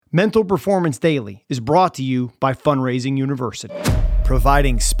Mental Performance Daily is brought to you by Fundraising University,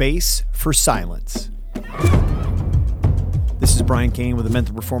 providing space for silence. This is Brian Kane with the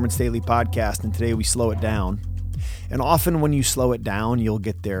Mental Performance Daily podcast, and today we slow it down. And often when you slow it down, you'll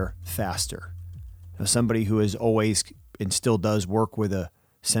get there faster. Now, somebody who has always and still does work with a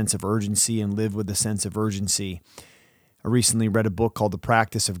sense of urgency and live with a sense of urgency. I recently read a book called The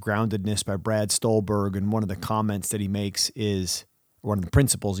Practice of Groundedness by Brad Stulberg, and one of the comments that he makes is, one of the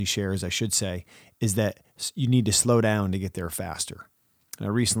principles he shares, I should say, is that you need to slow down to get there faster. And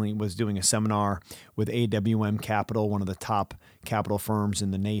I recently was doing a seminar with AWM Capital, one of the top capital firms in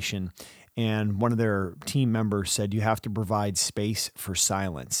the nation, and one of their team members said, you have to provide space for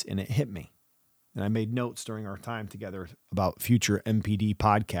silence, and it hit me. And I made notes during our time together about future MPD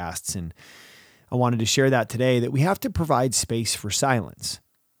podcasts, and I wanted to share that today, that we have to provide space for silence.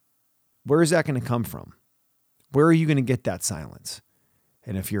 Where is that going to come from? Where are you going to get that silence?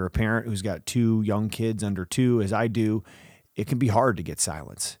 And if you're a parent who's got two young kids under 2, as I do, it can be hard to get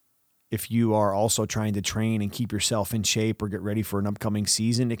silence. If you are also trying to train and keep yourself in shape or get ready for an upcoming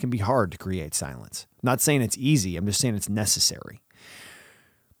season, it can be hard to create silence. I'm not saying it's easy. I'm just saying it's necessary.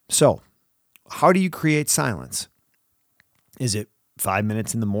 So, how do you create silence? Is it 5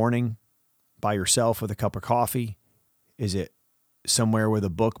 minutes in the morning by yourself with a cup of coffee? Is it somewhere with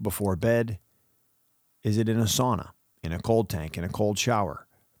a book before bed? Is it in a sauna, in a cold tank, in a cold shower?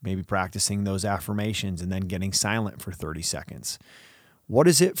 Maybe practicing those affirmations and then getting silent for 30 seconds. What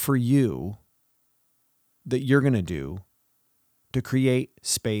is it for you that you're going to do to create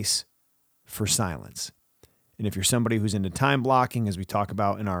space for silence? And if you're somebody who's into time blocking, as we talk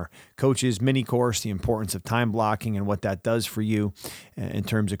about in our coaches mini course, the importance of time blocking and what that does for you in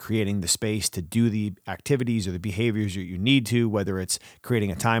terms of creating the space to do the activities or the behaviors that you need to, whether it's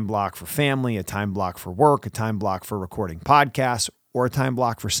creating a time block for family, a time block for work, a time block for recording podcasts, or a time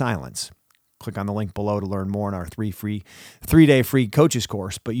block for silence. Click on the link below to learn more in our 3-day free coaches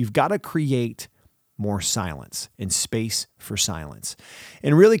course. But you've got to create more silence and space for silence,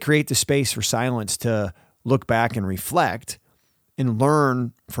 and really create the space for silence to look back and reflect and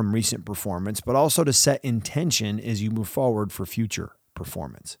learn from recent performance, but also to set intention as you move forward for future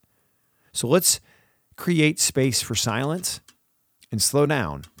performance. So let's create space for silence and slow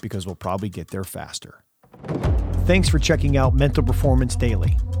down, because we'll probably get there faster. Thanks for checking out Mental Performance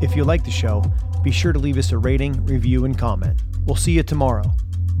Daily. If you like the show, be sure to leave us a rating, review, and comment. We'll see you tomorrow,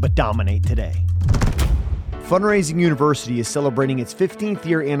 but dominate today. Fundraising University is celebrating its 15th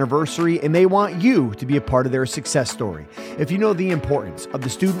year anniversary, and they want you to be a part of their success story. If you know the importance of the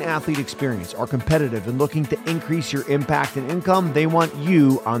student-athlete experience, are competitive and looking to increase your impact and income, they want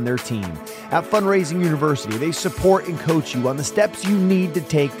you on their team. At Fundraising University, they support and coach you on the steps you need to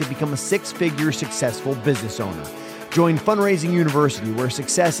take to become a 6-figure successful business owner. Join Fundraising University, where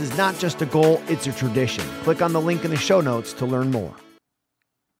success is not just a goal, it's a tradition. Click on the link in the show notes to learn more.